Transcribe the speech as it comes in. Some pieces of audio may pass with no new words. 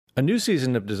A new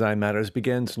season of Design Matters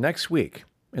begins next week.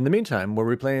 In the meantime,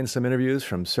 we're replaying some interviews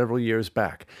from several years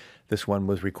back. This one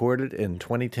was recorded in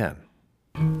 2010.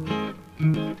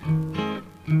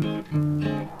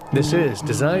 This is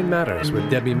Design Matters with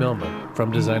Debbie Millman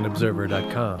from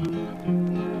DesignObserver.com.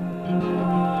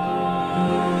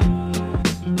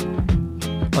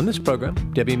 On this program,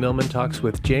 Debbie Millman talks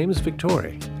with James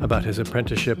Victore about his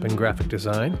apprenticeship in graphic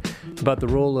design, about the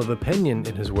role of opinion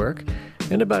in his work,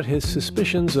 and about his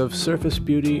suspicions of surface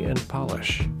beauty and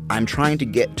polish. I'm trying to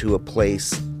get to a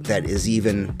place that is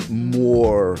even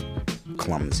more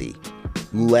clumsy,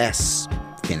 less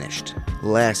finished,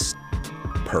 less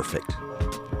perfect.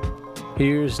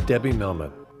 Here's Debbie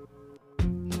Millman.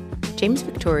 James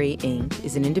Victore, Inc.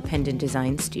 is an independent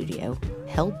design studio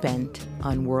hell-bent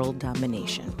on world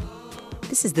domination.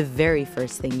 This is the very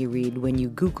first thing you read when you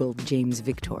Google James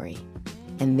Victore.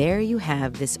 And there you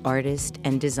have this artist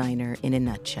and designer in a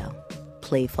nutshell.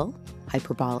 Playful,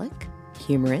 hyperbolic,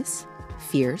 humorous,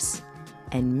 fierce,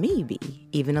 and maybe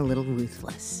even a little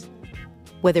ruthless.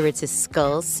 Whether it's a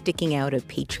skull sticking out a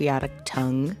patriotic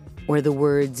tongue, or the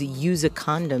words "use a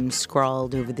condom"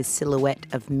 scrawled over the silhouette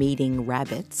of mating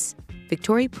rabbits,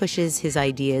 Victore pushes his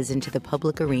ideas into the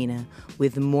public arena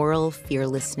with moral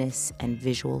fearlessness and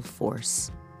visual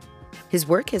force. His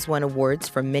work has won awards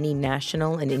from many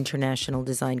national and international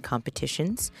design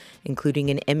competitions, including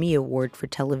an Emmy Award for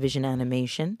television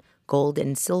animation, gold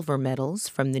and silver medals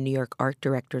from the New York Art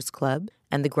Directors Club,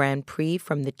 and the Grand Prix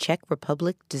from the Czech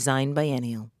Republic Design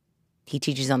Biennial. He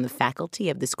teaches on the faculty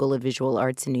of the School of Visual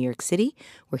Arts in New York City,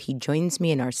 where he joins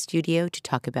me in our studio to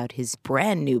talk about his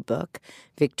brand new book,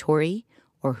 Victore,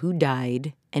 or Who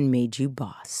Died and Made You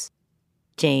Boss.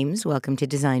 James, welcome to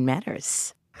Design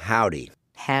Matters. Howdy.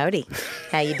 Howdy.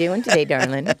 How you doing today,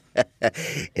 darling?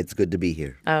 It's good to be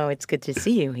here. Oh, it's good to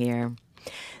see you here.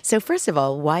 So first of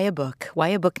all, why a book? Why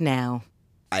a book now?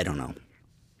 I don't know.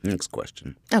 Next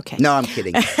question. Okay. No, I'm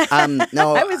kidding.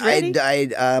 No, I was ready.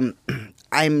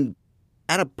 I'm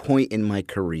at a point in my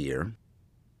career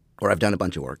where I've done a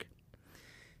bunch of work,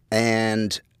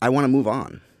 and I want to move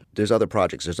on. There's other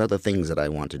projects. There's other things that I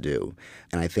want to do.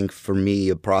 And I think for me,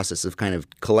 a process of kind of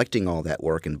collecting all that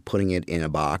work and putting it in a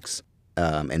box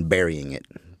and burying it,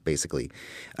 basically.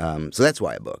 So that's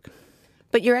why a book.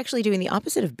 But you're actually doing the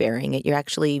opposite of burying it. You're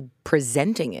actually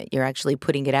presenting it. You're actually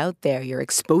putting it out there. You're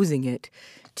exposing it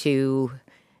to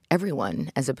everyone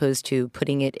as opposed to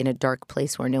putting it in a dark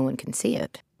place where no one can see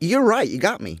it. You're right. You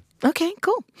got me. Okay,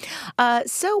 cool.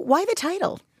 So why the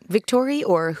title? Victore,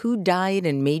 or Who Died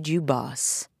and Made You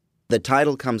Boss? The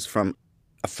title comes from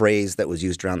a phrase that was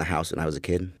used around the house when I was a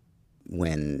kid,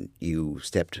 when you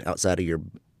stepped outside of your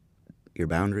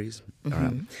boundaries.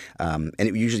 Mm-hmm. And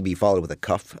it would usually be followed with a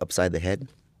cuff upside the head.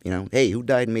 You know, hey, who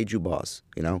died and made you boss?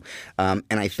 You know, and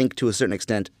I think to a certain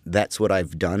extent that's what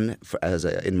I've done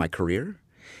in my career.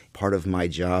 Part of my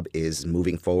job is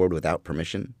moving forward without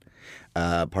permission.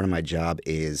 Part of my job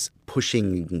is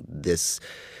pushing this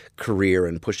career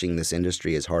and pushing this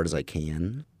industry as hard as I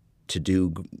can to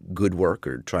do good work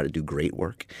or try to do great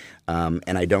work.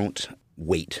 And I don't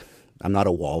wait. I'm not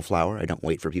a wallflower. I don't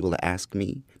wait for people to ask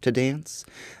me to dance.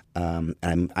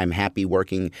 I'm happy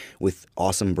working with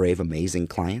awesome, brave, amazing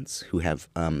clients who have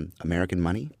American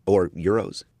money or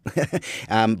euros.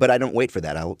 But I don't wait for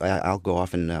that. I'll go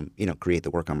off and create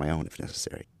the work on my own if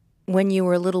necessary. When you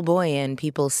were a little boy and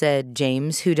people said,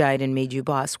 James, who died and made you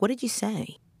boss, what did you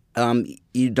say?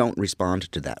 You don't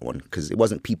respond to that one because it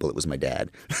wasn't people, it was my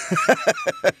dad.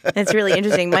 That's really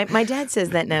interesting. My dad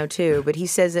says that now too, but he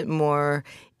says it more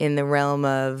in the realm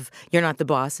of, you're not the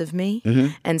boss of me.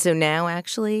 Mm-hmm. And so now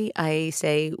actually I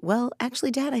say, well, actually,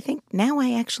 Dad, I think now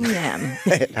I actually am.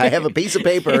 I have a piece of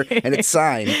paper and it's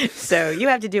signed. So you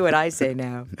have to do what I say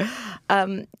now.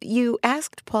 You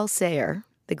asked Paul Sayer,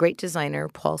 the great designer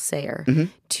Paul Sayer, mm-hmm.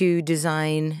 to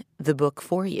design the book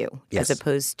for you, yes. as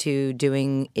opposed to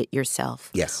doing it yourself.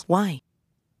 Yes. Why?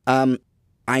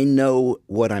 I know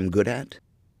what I'm good at,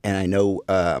 and I know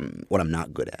what I'm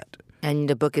not good at.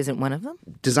 And a book isn't one of them?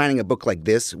 Designing a book like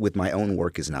this with my own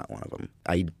work is not one of them.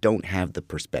 I don't have the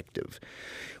perspective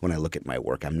when I look at my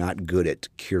work. I'm not good at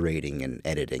curating and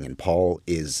editing. And Paul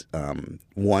is,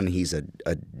 one, he's a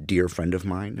dear friend of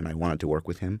mine, and I wanted to work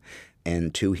with him.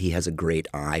 And two, he has a great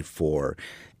eye for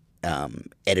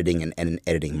editing and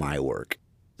editing my work.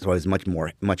 So I was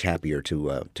much happier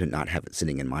to not have it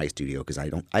sitting in my studio because I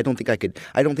don't think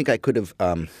I could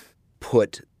have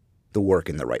put the work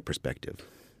in the right perspective.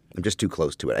 I'm just too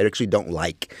close to it. I actually don't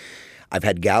like. I've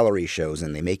had gallery shows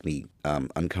and they make me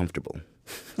uncomfortable.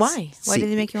 Why? Why do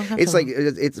they make you uncomfortable?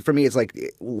 It's like for me. It's like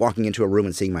walking into a room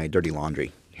and seeing my dirty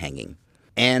laundry hanging,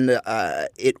 and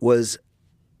it was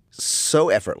so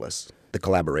effortless, the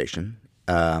collaboration.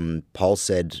 Paul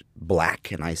said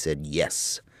black, and I said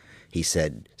yes. He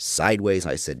said sideways,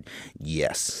 I said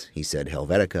yes. He said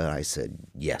Helvetica, I said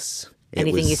yes.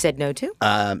 Anything you said no to?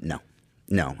 No.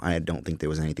 No, I don't think there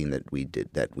was anything that we did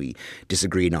that we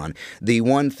disagreed on. The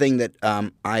one thing that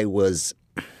I was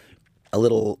a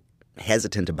little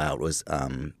hesitant about was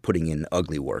putting in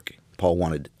ugly work. Paul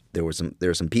wanted there were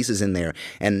some pieces in there,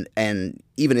 and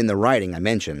even in the writing I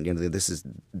mentioned,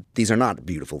 these are not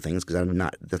beautiful things because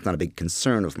that's not a big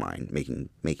concern of mine,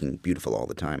 making beautiful all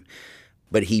the time.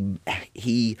 But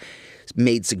he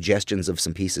made suggestions of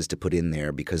some pieces to put in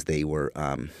there because they were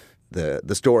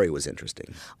the story was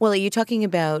interesting. Well, are you talking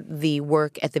about the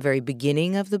work at the very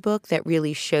beginning of the book that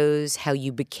really shows how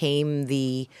you became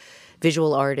the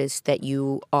visual artist that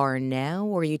you are now,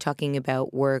 or are you talking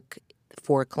about work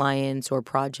for clients or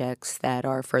projects that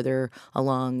are further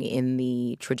along in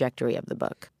the trajectory of the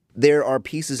book? There are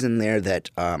pieces in there that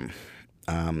on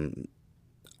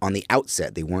the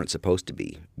outset they weren't supposed to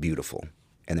be beautiful.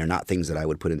 And they're not things that I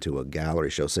would put into a gallery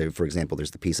show. Say, for example,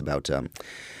 there's the piece about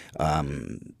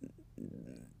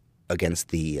against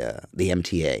the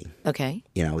MTA. Okay.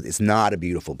 It's not a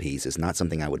beautiful piece. It's not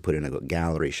something I would put in a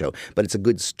gallery show, but it's a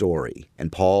good story. And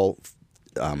Paul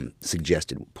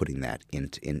suggested putting that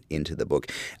into the book.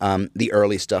 The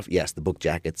early stuff, yes, the book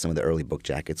jackets, some of the early book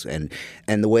jackets, and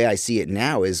the way I see it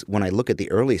now is when I look at the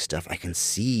early stuff, I can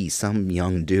see some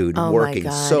young dude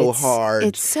working so hard.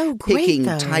 It's so great, picking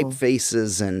though.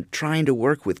 typefaces and trying to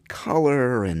work with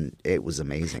color, and it was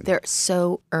amazing. They're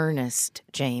so earnest,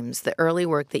 James. The early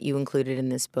work that you included in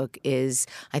this book is,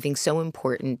 I think, so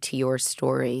important to your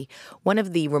story. One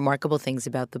of the remarkable things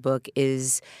about the book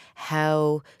is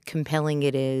how compelling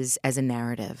it is as a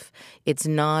narrative. It's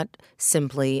not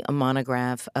simply a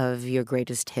monograph of your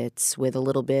greatest hits with a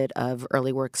little bit of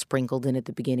early work sprinkled in at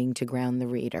the beginning to ground the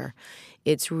reader.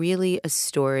 It's really a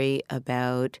story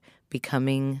about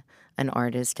becoming an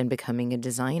artist and becoming a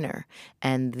designer,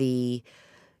 and the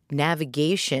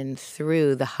navigation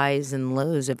through the highs and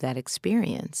lows of that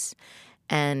experience.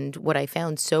 And what I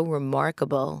found so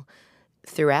remarkable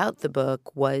throughout the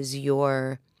book was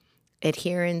your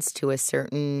adherence to a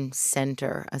certain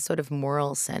center, a sort of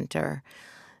moral center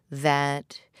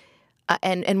that,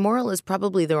 and moral is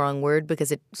probably the wrong word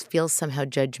because it feels somehow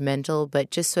judgmental,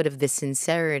 but just sort of the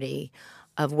sincerity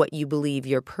of what you believe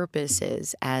your purpose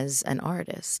is as an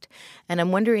artist. And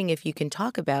I'm wondering if you can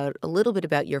talk about a little bit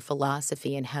about your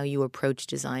philosophy and how you approach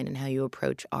design and how you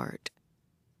approach art.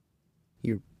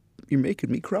 You're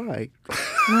making me cry.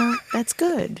 Well, that's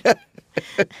good.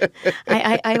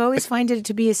 I always find it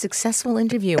to be a successful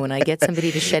interview when I get somebody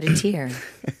to shed a tear.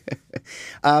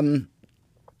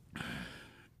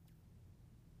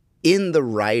 In the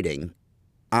writing,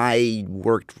 I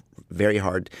worked very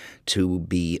hard to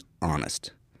be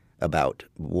honest about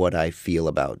what I feel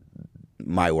about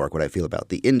my work, what I feel about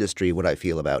the industry, what I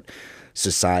feel about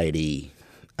society,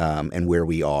 and where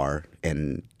we are,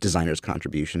 and designers'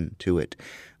 contribution to it.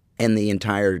 And the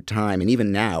entire time, and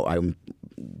even now, I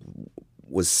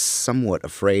was somewhat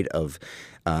afraid of,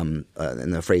 and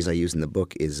the phrase I use in the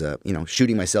book is,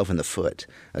 shooting myself in the foot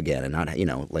again, and not,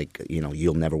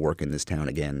 you'll never work in this town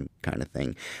again kind of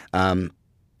thing.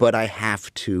 But I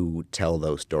have to tell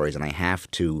those stories, and I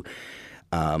have to,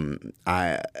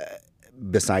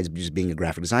 besides just being a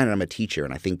graphic designer, I'm a teacher,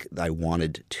 and I think I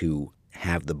wanted to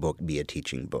have the book be a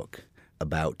teaching book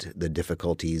about the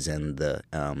difficulties and the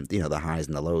highs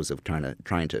and the lows of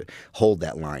trying to hold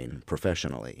that line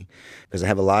professionally. Because I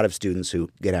have a lot of students who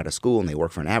get out of school and they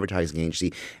work for an advertising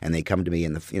agency, and they come to me,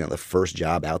 and the first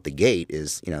job out the gate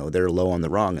is they're low on the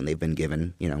rung, and they've been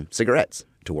given cigarettes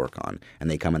to work on,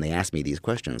 and they come and they ask me these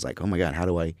questions like, oh my God, how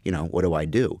do I what do I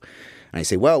do? And I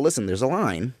say, well, listen, there's a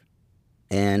line,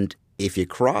 and if you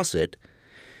cross it,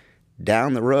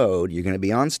 down the road, you're going to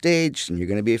be on stage and you're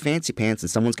going to be a fancy pants, and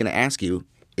someone's going to ask you,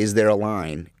 is there a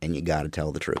line? And you got to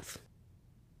tell the truth.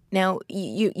 Now,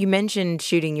 you mentioned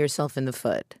shooting yourself in the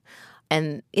foot.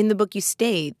 And in the book, you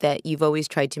state that you've always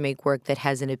tried to make work that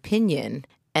has an opinion.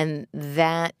 And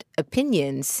that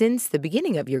opinion, since the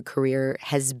beginning of your career,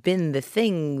 has been the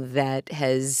thing that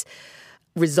has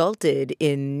resulted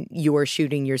in your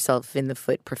shooting yourself in the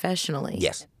foot professionally.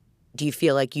 Yes. Do you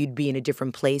feel like you'd be in a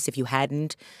different place if you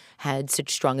hadn't had such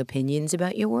strong opinions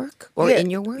about your work or in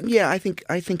your work? Yeah, I think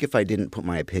if I didn't put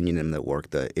my opinion in the work,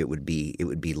 it would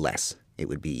be less. It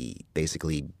would be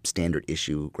basically standard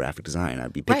issue graphic design.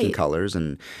 I'd be picking colors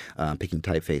and picking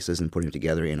typefaces and putting them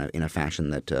together in a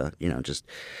fashion that just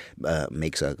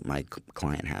makes my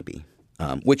client happy,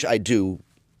 which I do.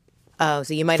 Oh,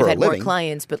 so you might have had more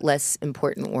clients but less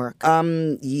important work.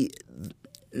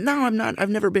 No, I'm not. I've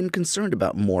never been concerned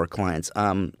about more clients.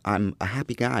 I'm a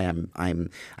happy guy.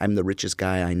 I'm the richest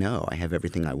guy I know. I have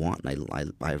everything I want,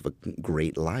 and I have a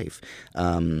great life.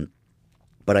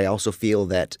 But I also feel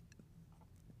that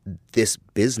this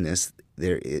business,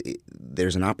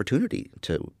 there's an opportunity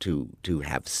to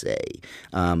have say.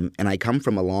 And I come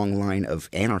from a long line of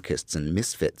anarchists and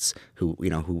misfits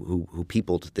who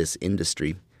peopled this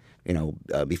industry,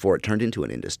 before it turned into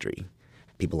an industry.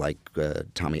 People like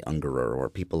Tommy Ungerer, or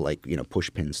people like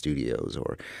Pushpin Studios,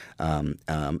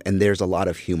 and there's a lot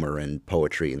of humor and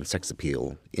poetry and sex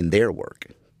appeal in their work,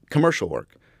 commercial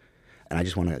work, and I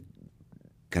just want to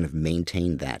kind of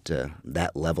maintain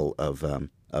that level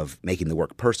of making the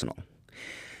work personal.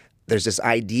 There's this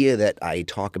idea that I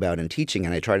talk about in teaching,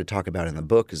 and I try to talk about in the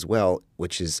book as well,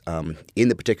 which is in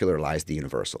the particular lies the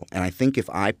universal. And I think if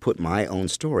I put my own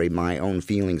story, my own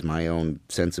feelings, my own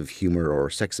sense of humor or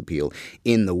sex appeal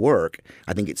in the work,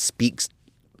 I think it speaks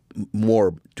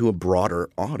more to a broader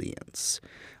audience,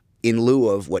 in lieu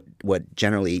of what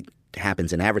generally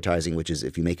happens in advertising, which is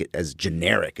if you make it as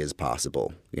generic as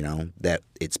possible, that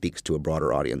it speaks to a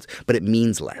broader audience, but it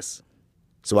means less.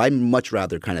 So I'd much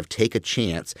rather kind of take a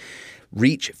chance,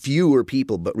 reach fewer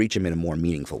people, but reach them in a more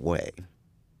meaningful way.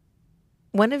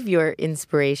 One of your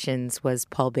inspirations was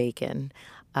Paul Bacon,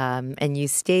 and you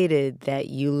stated that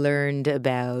you learned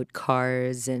about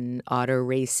cars and auto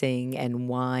racing and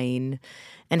wine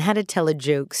and how to tell a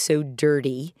joke so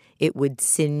dirty it would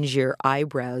singe your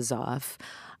eyebrows off.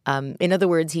 In other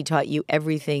words, he taught you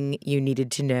everything you needed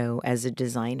to know as a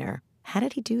designer. How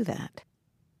did he do that?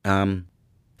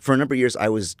 For a number of years, I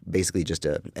was basically just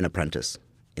an apprentice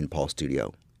in Paul's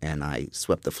studio, and I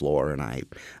swept the floor, and I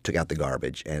took out the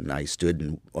garbage, and I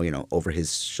stood, over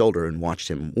his shoulder and watched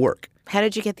him work. How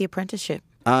did you get the apprenticeship?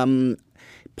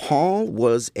 Paul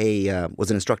was an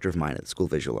instructor of mine at the School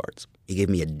of Visual Arts. He gave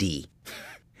me a D.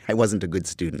 I wasn't a good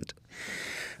student,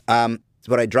 but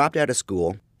I dropped out of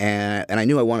school, and I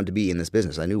knew I wanted to be in this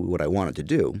business. I knew what I wanted to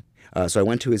do. So I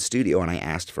went to his studio and I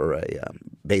asked for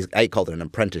I called it an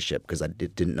apprenticeship because I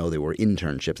didn't know there were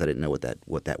internships. I didn't know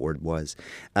what that word was.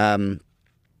 And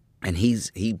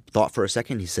he thought for a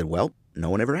second. He said, well, no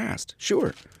one ever asked.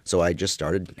 Sure. So I just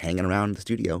started hanging around the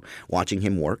studio, watching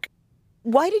him work.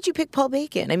 Why did you pick Paul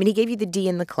Bacon? I mean, he gave you the D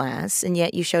in the class, and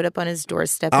yet you showed up on his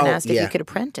doorstep and asked if you could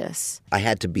apprentice. I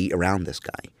had to be around this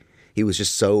guy. He was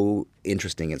just so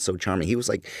interesting and so charming. He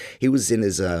was in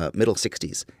his middle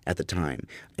 60s at the time,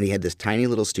 and he had this tiny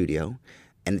little studio,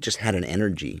 and it just had an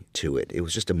energy to it. It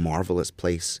was just a marvelous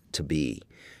place to be,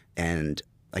 and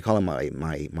I call him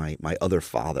my other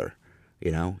father.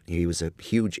 He was a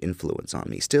huge influence on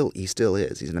me. He still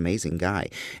is. He's an amazing guy.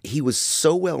 He was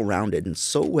so well-rounded and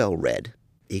so well-read.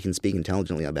 He can speak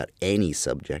intelligently about any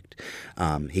subject.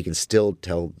 He can still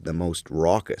tell the most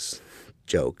raucous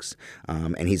jokes,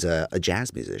 and he's a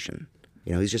jazz musician.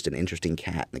 He's just an interesting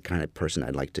cat and the kind of person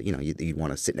I'd like to, you'd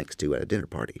want to sit next to at a dinner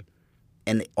party.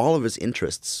 And all of his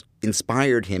interests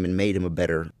inspired him and made him a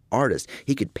better artist.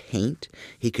 He could paint,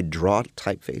 he could draw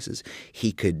typefaces,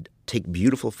 he could take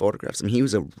beautiful photographs. I mean, he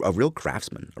was a real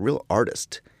craftsman, a real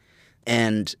artist.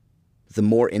 And the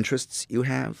more interests you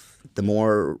have, the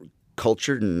more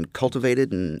cultured and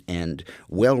cultivated and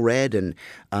well-read, and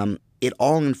it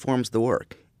all informs the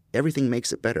work. Everything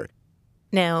makes it better.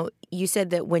 Now, you said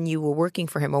that when you were working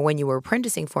for him or when you were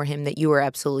apprenticing for him that you were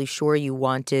absolutely sure you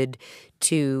wanted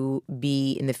to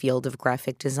be in the field of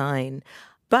graphic design,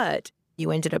 but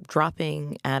you ended up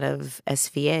dropping out of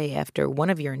SVA after one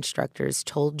of your instructors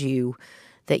told you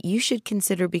that you should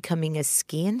consider becoming a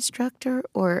ski instructor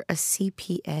or a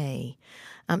CPA.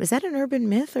 Is that an urban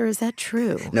myth or is that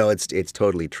true? No, it's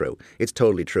totally true. It's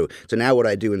totally true. So now what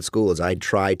I do in school is I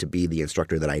try to be the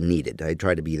instructor that I needed. I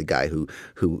try to be the guy who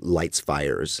lights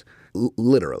fires,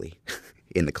 literally,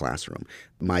 in the classroom.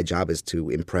 My job is to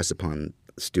impress upon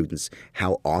students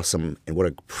how awesome and what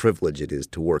a privilege it is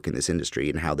to work in this industry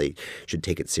and how they should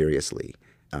take it seriously.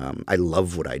 I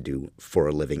love what I do for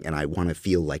a living, and I want to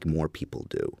feel like more people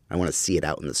do. I want to see it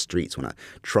out in the streets when a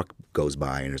truck goes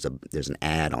by and there's an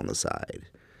ad on the side.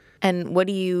 And what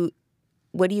do you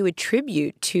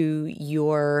attribute to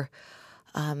your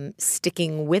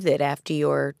sticking with it after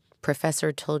your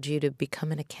professor told you to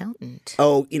become an accountant?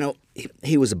 Oh,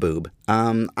 he was a boob.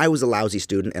 I was a lousy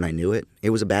student, and I knew it.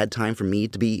 It was a bad time for me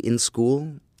to be in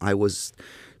school. I was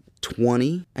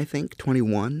 20, I think,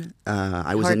 21.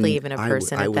 I was Hardly even a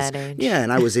person at that age. Yeah,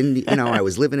 and I was in, I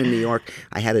was living in New York.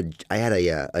 I had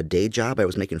a day job. I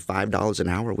was making $5 an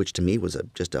hour, which to me was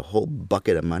just a whole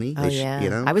bucket of money. Oh,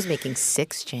 yeah. I was making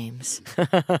 $6, James.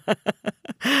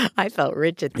 I felt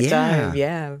rich at the time,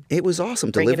 yeah. It was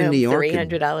awesome to live in New York.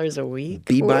 $300 a week.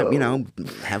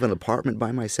 Have an apartment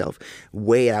by myself,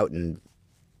 way out in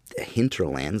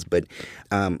hinterlands. But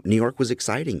New York was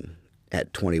exciting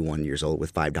at 21 years old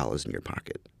with $5 in your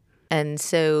pocket. And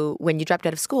so when you dropped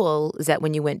out of school, is that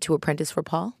when you went to apprentice for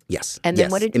Paul? Yes. And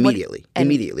then immediately. I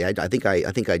think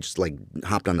I just like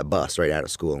hopped on the bus right out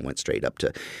of school and went straight up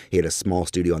to. He had a small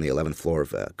studio on the 11th floor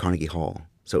of Carnegie Hall,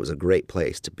 so it was a great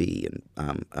place to be.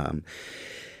 And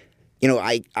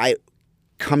I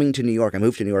coming to New York. I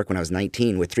moved to New York when I was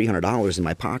 19 with $300 in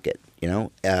my pocket.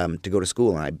 To go to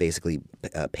school, and I basically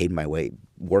paid my way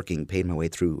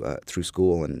through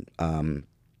school, and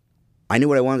I knew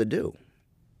what I wanted to do.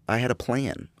 I had a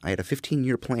plan. I had a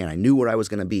 15-year plan. I knew where I was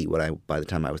going to be by the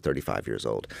time I was 35 years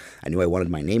old. I knew I wanted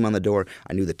my name on the door.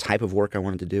 I knew the type of work I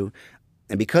wanted to do.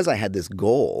 And because I had this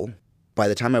goal, by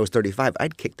the time I was 35,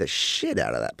 I'd kicked the shit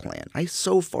out of that plan. I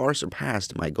so far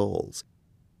surpassed my goals.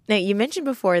 Now, you mentioned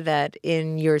before that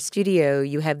in your studio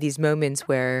you have these moments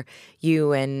where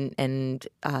you and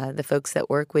the folks that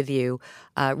work with you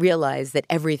realize that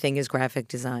everything is graphic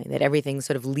design, that everything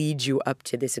sort of leads you up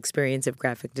to this experience of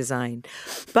graphic design.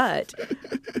 But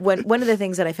one of the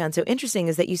things that I found so interesting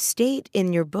is that you state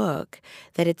in your book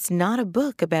that it's not a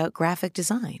book about graphic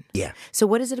design. Yeah. So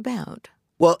what is it about?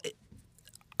 Well,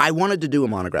 I wanted to do a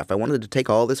monograph. I wanted to take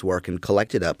all this work and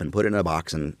collect it up and put it in a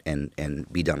box and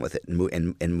be done with it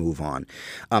and move on.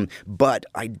 But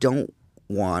I don't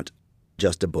want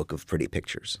just a book of pretty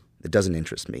pictures. It doesn't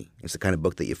interest me. It's the kind of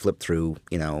book that you flip through,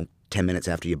 10 minutes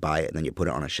after you buy it, and then you put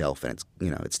it on a shelf and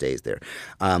it stays there.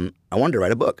 I wanted to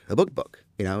write a book.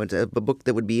 It's a book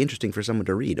that would be interesting for someone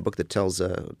to read, a book that tells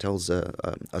a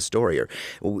story, or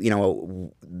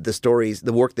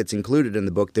the work that's included in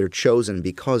the book. They're chosen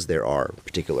because there are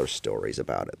particular stories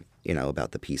about it,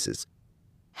 about the pieces.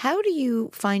 How do you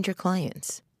find your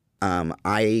clients?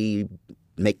 I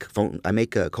make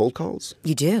cold calls.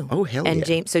 You do? Oh, hell and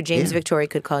yeah. James Victore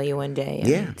could call you one day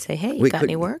and say, hey, you got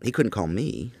any work? He couldn't call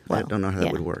me. Well, I don't know how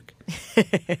that would work.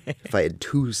 If I had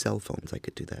 2 cell phones, I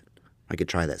could do that. I could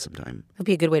try that sometime. That'd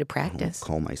be a good way to practice. I'll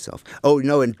call myself. Oh,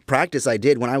 no, in practice I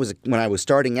did when I was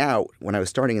starting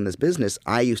in this business,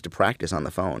 I used to practice on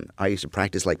the phone. I used to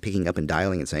practice like picking up and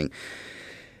dialing and saying,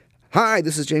 "Hi,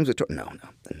 this is James Victore." No.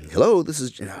 "Hello, this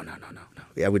is..." No.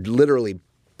 I would literally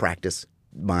practice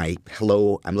my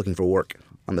 "hello, I'm looking for work"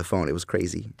 on the phone. It was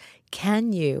crazy.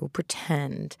 Can you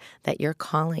pretend that you're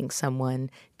calling someone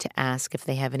to ask if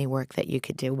they have any work that you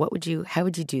could do? How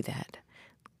would you do that?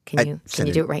 Can you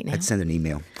do it right now? I'd send an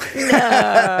email.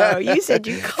 No, you said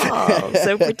you call,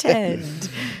 so pretend.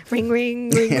 Ring,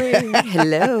 ring, ring, ring.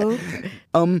 Hello.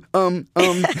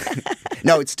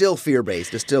 No, it's still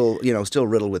fear-based. It's still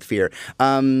riddled with fear.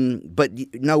 But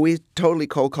no, we totally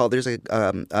cold call. There's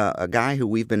a guy who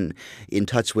we've been in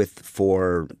touch with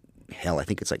for, hell, I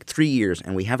think it's like 3 years,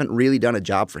 and we haven't really done a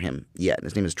job for him yet.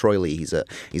 His name is Troy Lee.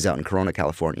 He's out in Corona,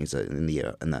 California. He's in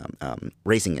the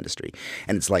racing industry,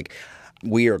 and it's like,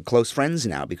 we are close friends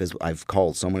now because I've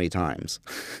called so many times.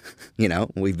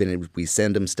 We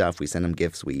send him stuff, we send him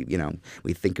gifts, we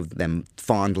think of them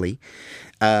fondly.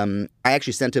 I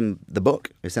actually sent him the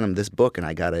book. I sent him this book, and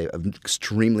I got an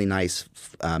extremely nice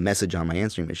message on my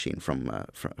answering machine from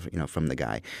the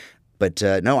guy. But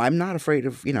no, I'm not afraid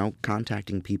of,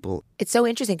 contacting people. It's so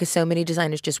interesting because so many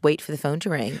designers just wait for the phone to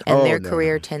ring, and their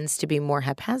career tends to be more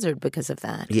haphazard because of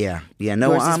that. Yeah.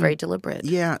 No, yours is very deliberate.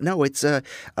 Yeah, no, it's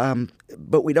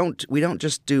but we don't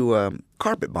just do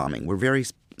carpet bombing. We're very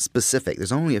specific.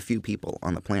 There's only a few people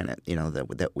on the planet,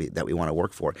 that we want to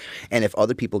work for, and if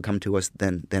other people come to us,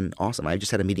 then awesome. I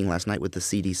just had a meeting last night with the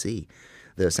CDC,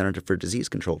 the Center for Disease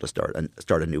Control, to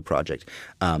start a new project.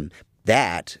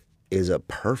 That is a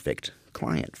perfect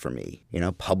client for me.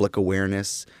 Public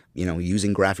awareness,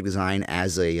 using graphic design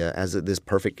as this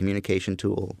perfect communication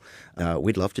tool.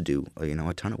 We'd love to do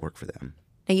a ton of work for them.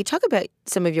 Now, you talk about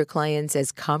some of your clients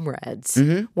as comrades.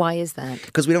 Mm-hmm. Why is that?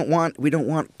 Because we don't want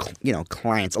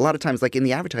clients. A lot of times, like in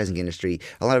the advertising industry,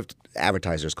 a lot of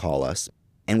advertisers call us,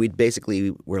 and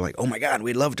we're like, "Oh my God,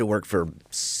 we'd love to work for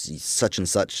such and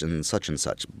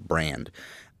such brand,"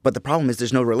 but the problem is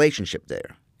there's no relationship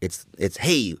there. It's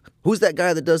hey, who's that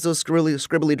guy that does those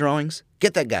scribbly drawings?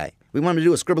 Get that guy. We want him to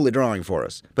do a scribbly drawing for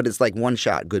us. But it's like one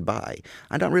shot, goodbye.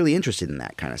 I'm not really interested in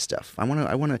that kind of stuff. I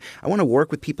want to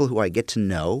work with people who I get to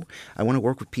know. I want to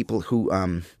work with people who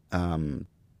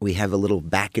we have a little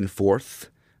back and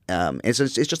forth It's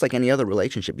just like any other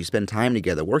relationship. You spend time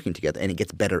together, working together, and it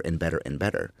gets better and better and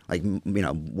better. Like,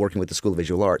 working with the School of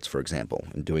Visual Arts, for example,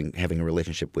 and having a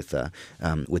relationship with the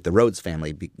Rhodes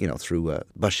family, through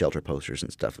bus shelter posters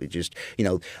and stuff. It just,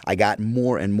 I got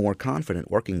more and more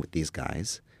confident working with these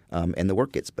guys, and the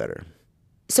work gets better.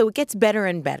 So it gets better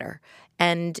and better.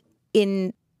 And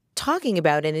in talking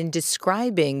about and in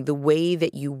describing the way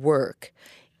that you work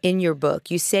in your book,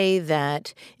 you say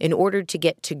that in order to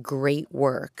get to great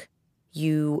work,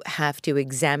 you have to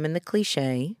examine the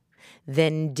cliche,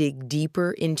 then dig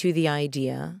deeper into the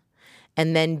idea,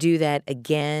 and then do that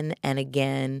again and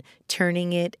again,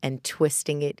 turning it and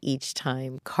twisting it each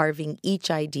time, carving each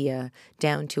idea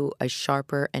down to a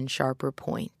sharper and sharper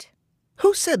point.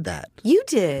 Who said that? You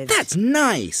did. That's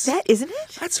nice. Isn't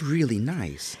it? That's really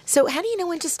nice. So how do you know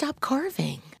when to stop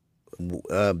carving?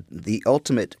 The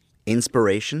ultimate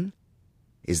inspiration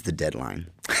is the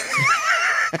deadline.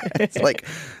 It's like,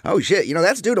 oh shit,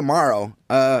 that's due tomorrow.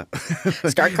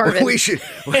 Start carving. we should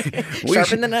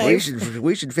Sharpen the knife.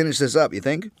 We should finish this up. You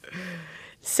think?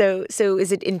 So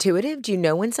is it intuitive? Do you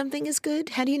know when something is good?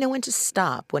 How do you know when to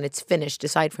stop when it's finished,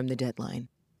 aside from the deadline?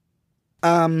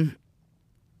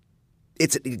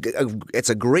 It's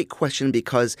a great question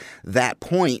because that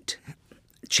point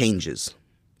changes.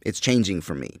 It's changing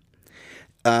for me.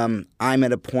 I'm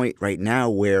at a point right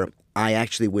now where I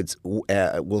actually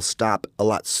will stop a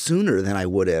lot sooner than I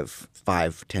would have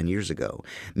 5-10 years ago.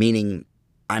 Meaning,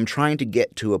 I'm trying to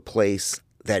get to a place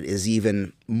that is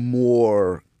even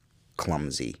more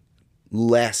clumsy,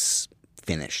 less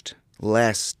finished,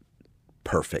 less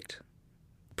perfect.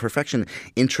 Perfection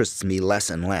interests me less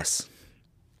and less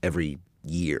every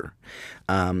year.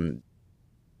 In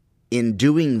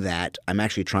doing that, I'm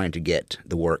actually trying to get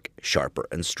the work sharper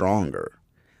and stronger.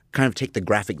 Kind of take the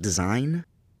graphic design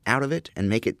out of it and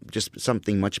make it just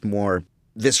something much more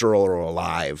visceral or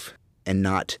alive and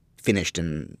not finished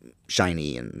and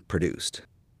shiny and produced.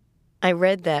 I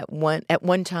read that at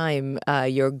one time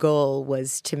your goal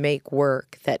was to make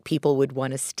work that people would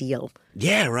want to steal.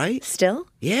 Yeah, right? Still?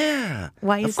 Yeah.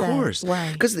 Why is that? Of course.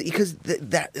 Why? Because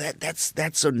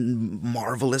that's a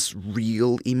marvelous,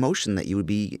 real emotion that you would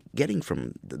be getting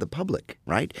from the public,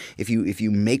 right? If you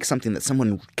make something that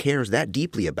someone cares that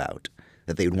deeply about,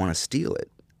 that they would want to steal it,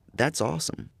 that's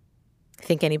awesome.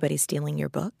 Think anybody's stealing your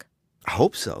book? I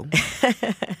hope so.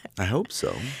 I hope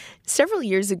so. Several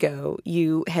years ago,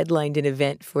 you headlined an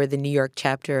event for the New York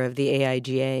chapter of the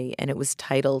AIGA, and it was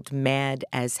titled Mad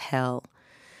as Hell.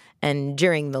 And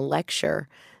during the lecture,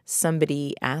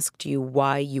 somebody asked you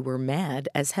why you were mad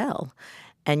as hell.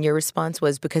 And your response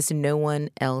was, because no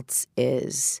one else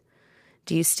is.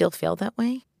 Do you still feel that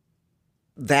way?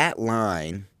 That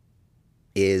line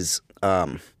is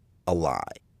a lie.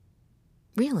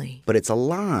 Really? But it's a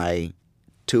lie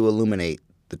to illuminate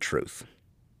the truth.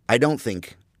 I don't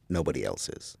think nobody else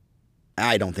is.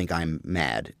 I don't think I'm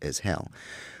mad as hell.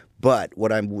 But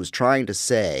what I was trying to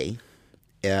say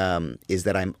is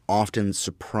that I'm often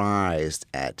surprised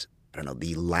at,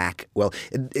 the lack,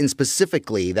 and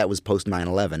specifically that was post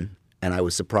 9/11, and I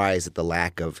was surprised at the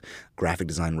lack of graphic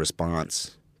design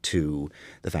response to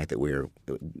the fact that we're,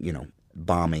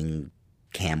 bombing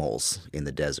camels in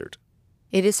the desert.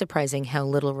 It is surprising how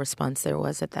little response there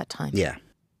was at that time. Yeah.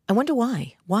 I wonder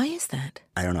why. Why is that?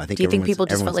 I don't know. Do you think people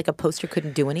just felt like a poster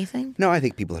couldn't do anything? No, I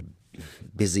think people are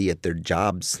busy at their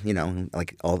jobs,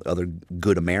 like all other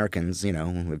good Americans,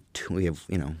 we have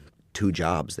 2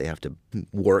 jobs. They have to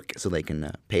work so they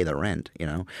can pay their rent,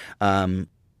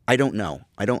 I don't know.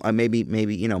 Maybe,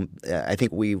 I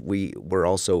think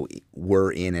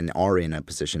we're in and are in a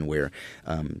position where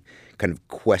kind of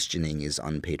questioning is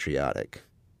unpatriotic.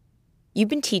 You've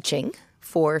been teaching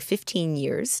for 15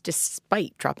 years,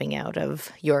 despite dropping out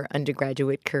of your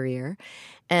undergraduate career.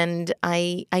 And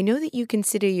I know that you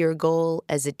consider your goal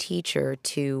as a teacher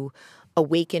to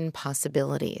awaken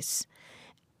possibilities.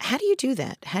 How do you do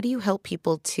that? How do you help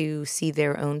people to see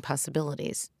their own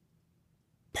possibilities?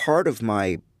 Part of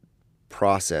my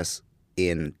process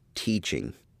in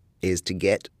teaching is to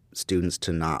get students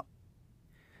to not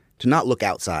look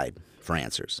outside for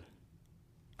answers.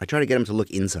 I try to get them to look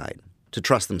inside, to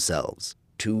trust themselves,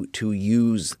 to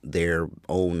use their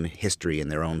own history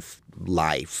and their own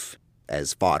life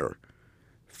as fodder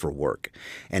for work,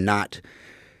 and not,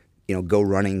 go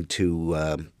running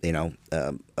to,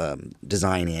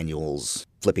 design annuals,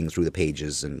 flipping through the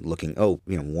pages and looking,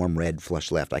 warm red,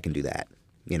 flush left, I can do that.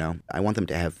 I want them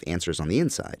to have answers on the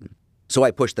inside. So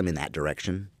I push them in that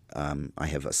direction. I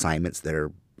have assignments that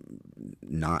are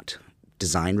not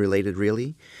design related,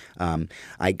 really.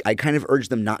 I kind of urge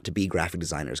them not to be graphic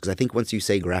designers, because I think once you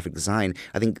say graphic design,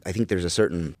 I think there's a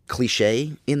certain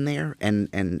cliche in there,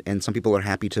 and some people are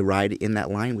happy to ride in that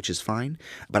line, which is fine.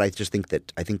 But I think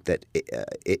that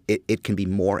it can be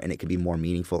more, and it can be more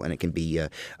meaningful, and it can be.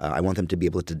 I want them to be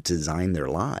able to design their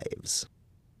lives.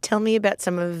 Tell me about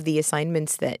some of the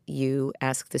assignments that you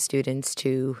ask the students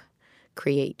to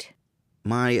create.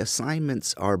 My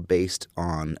assignments are based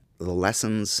on the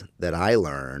lessons that I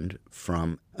learned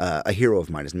from a hero of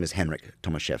mine. His name is Henryk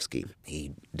Tomaszewski.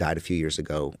 He died a few years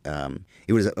ago.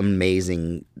 He was an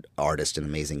amazing artist, an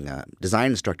amazing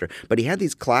design instructor. But he had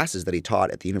these classes that he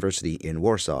taught at the university in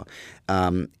Warsaw,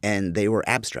 and they were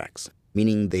abstracts,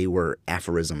 meaning they were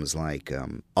aphorisms like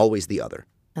always the other.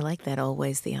 I like that,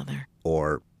 always the other.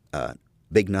 Or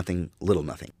big nothing, little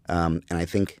nothing. And I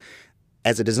think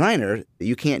as a designer,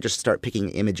 you can't just start picking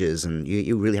images, and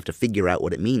you really have to figure out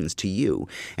what it means to you.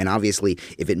 And obviously,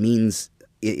 if it means,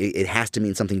 it has to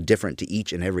mean something different to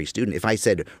each and every student. If I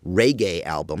said reggae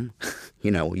album, you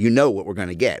know what we're going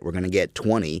to get. We're going to get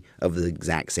 20 of the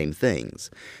exact same things.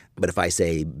 But if I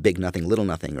say big nothing, little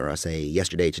nothing, or I say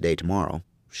yesterday, today, tomorrow,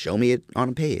 show me it on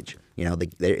a page.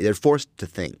 They're forced to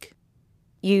think.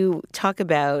 You talk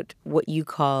about what you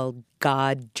call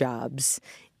God jobs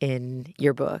in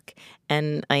your book,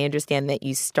 and I understand that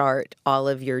you start all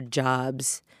of your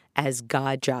jobs as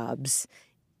God jobs.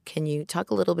 Can you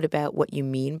talk a little bit about what you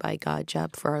mean by God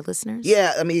job for our listeners?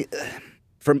 Yeah, I mean,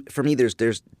 for me, there's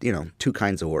two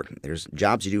kinds of work. There's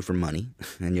jobs you do for money,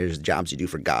 and there's jobs you do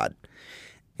for God.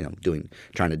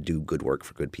 Trying to do good work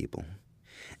for good people.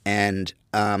 And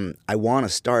I want to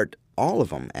start all of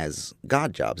them as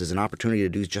God jobs, as an opportunity to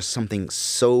do just something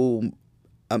so,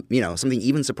 something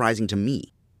even surprising to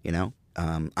me.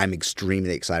 I'm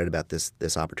extremely excited about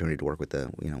this opportunity to work with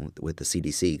the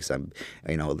CDC, because I'm,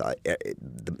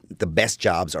 the best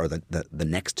jobs are the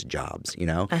next jobs,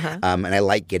 Uh-huh. And I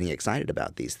like getting excited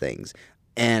about these things.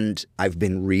 And I've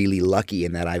been really lucky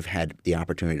in that I've had the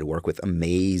opportunity to work with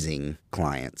amazing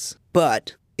clients.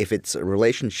 But if it's a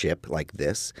relationship like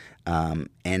this, and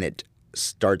it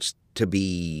starts to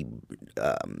be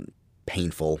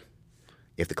painful,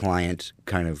 if the client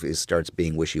kind of starts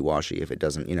being wishy-washy, if it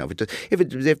doesn't,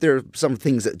 if there are some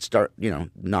things that start,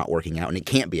 not working out, and it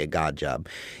can't be a God job,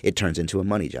 it turns into a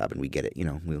money job, and we get it,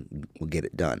 we'll get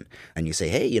it done. And you say,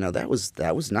 hey, that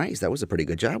was nice, that was a pretty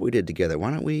good job we did together.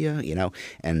 Why don't we, and then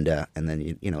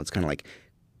it's kind of like,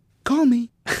 call me.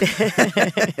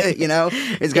 It's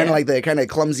kind of like the kind of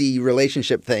clumsy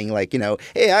relationship thing, like,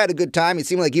 hey, I had a good time. It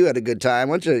seemed like you had a good time.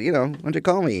 Why don't you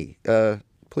call me?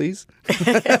 Please?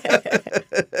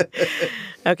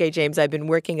 Okay, James, I've been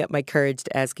working up my courage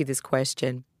to ask you this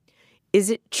question. Is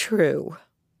it true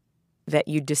that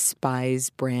you despise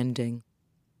branding?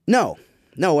 No,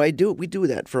 I do. We do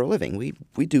that for a living.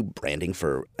 We do branding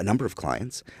for a number of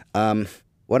clients.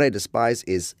 What I despise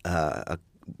is a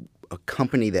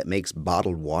company that makes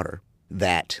bottled water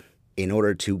that, in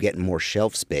order to get more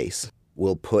shelf space,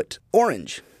 will put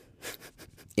orange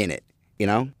in it,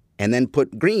 and then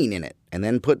put green in it, and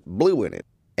then put blue in it.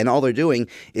 And all they're doing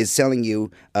is selling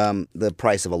you the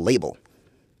price of a label.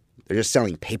 They're just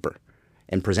selling paper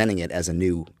and presenting it as a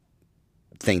new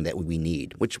thing that we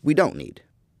need, which we don't need.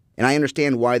 And I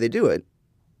understand why they do it.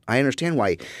 I understand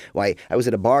why I was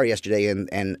at a bar yesterday, and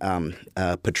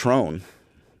Patron,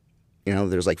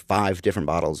 there's like 5 different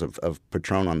bottles of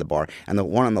Patron on the bar, and the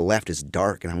one on the left is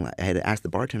dark. And I had to ask the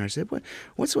bartender. I said,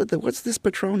 "What's this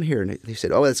Patron here?" And he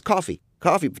said, "Oh, it's coffee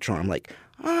Patron." I'm like,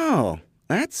 "Oh,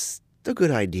 that's a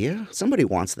good idea. Somebody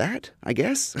wants that, I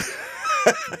guess."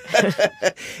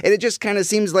 And it just kind of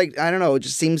seems like, I don't know. It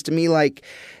just seems to me like,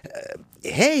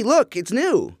 hey, look, it's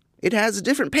new. It has a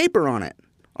different paper on it.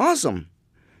 Awesome.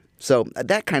 So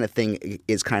that kind of thing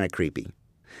is kind of creepy.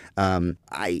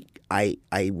 I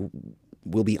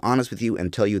will be honest with you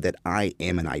and tell you that I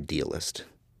am an idealist.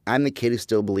 I'm the kid who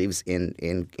still believes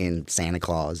in Santa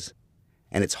Claus,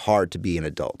 and it's hard to be an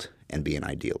adult and be an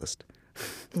idealist.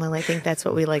 Well, I think that's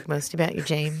what we like most about you,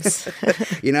 James.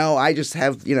 I just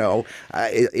have,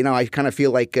 I kind of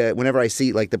feel like whenever I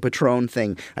see like the Patron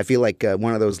thing, I feel like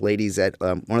one of those ladies at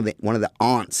one of the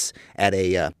aunts at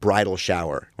a bridal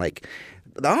shower, like,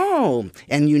 oh,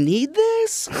 and you need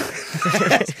this?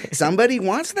 Somebody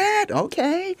wants that?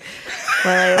 Okay.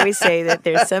 Well, I always say that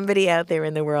there's somebody out there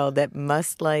in the world that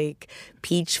must like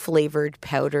peach-flavored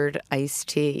powdered iced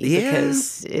tea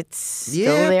because it's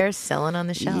still there selling on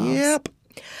the shelves. Yep.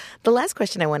 The last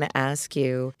question I want to ask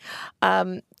you,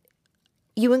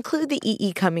 you include the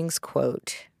E.E. Cummings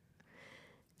quote,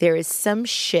 "There is some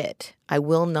shit I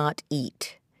will not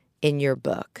eat," in your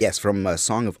book. Yes, from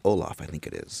Song of Olaf, I think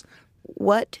it is.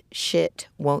 What shit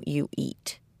won't you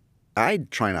eat? I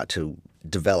try not to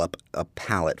develop a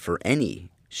palate for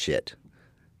any shit.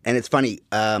 And it's funny,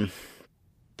 the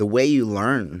way you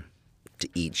learn to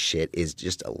eat shit is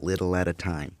just a little at a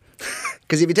time.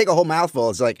 Because if you take a whole mouthful,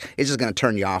 it's just going to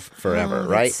turn you off forever,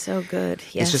 right? That's so good.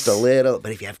 Yes. It's just a little,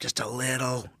 but if you have just a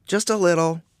little,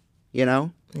 you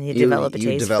know, and you develop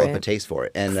a taste for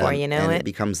it, and before you know it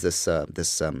becomes this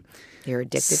you're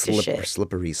addicted to shit.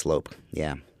 Slippery slope.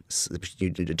 Yeah,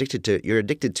 you're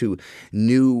addicted to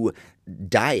new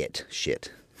diet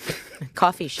shit.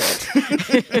 Coffee shit.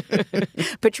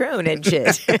 Patron and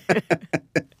shit.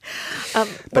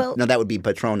 No, that would be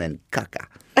Patron and caca.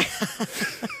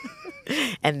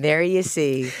 And there you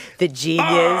see the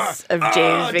genius of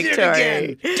James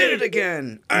Victore. Did it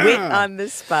again. Wit on the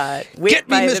spot. Wit Get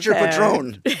me Mr.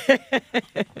 Patron.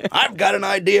 I've got an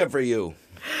idea for you.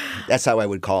 That's how I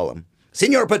would call him.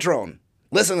 Senor Patron,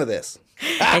 listen to this.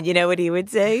 And you know what he would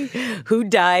say? Who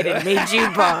died and made you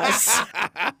boss?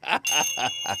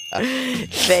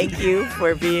 Thank you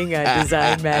for being on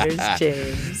Design Matters,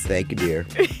 James. Thank you, dear.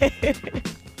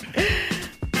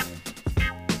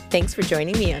 Thanks for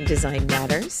joining me on Design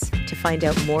Matters. To find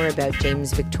out more about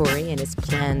James Victore and his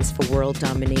plans for world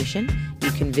domination, you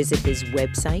can visit his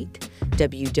website,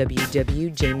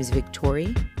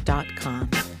 www.jamesvictore.com.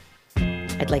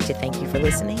 I'd like to thank you for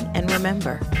listening, and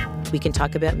remember, we can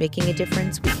talk about making a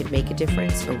difference, we can make a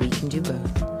difference, or we can do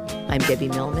both. I'm Debbie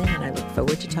Millman, and I look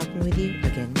forward to talking with you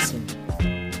again soon.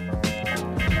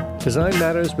 Design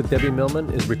Matters with Debbie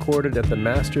Millman is recorded at the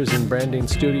Masters in Branding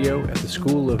Studio at the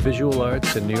School of Visual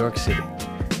Arts in New York City.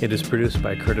 It is produced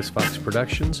by Curtis Fox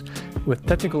Productions, with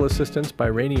technical assistance by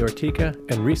Rainey Ortica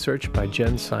and research by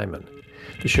Jen Simon.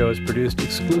 The show is produced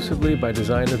exclusively by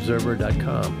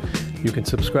DesignObserver.com. You can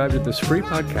subscribe to this free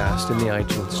podcast in the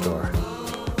iTunes Store.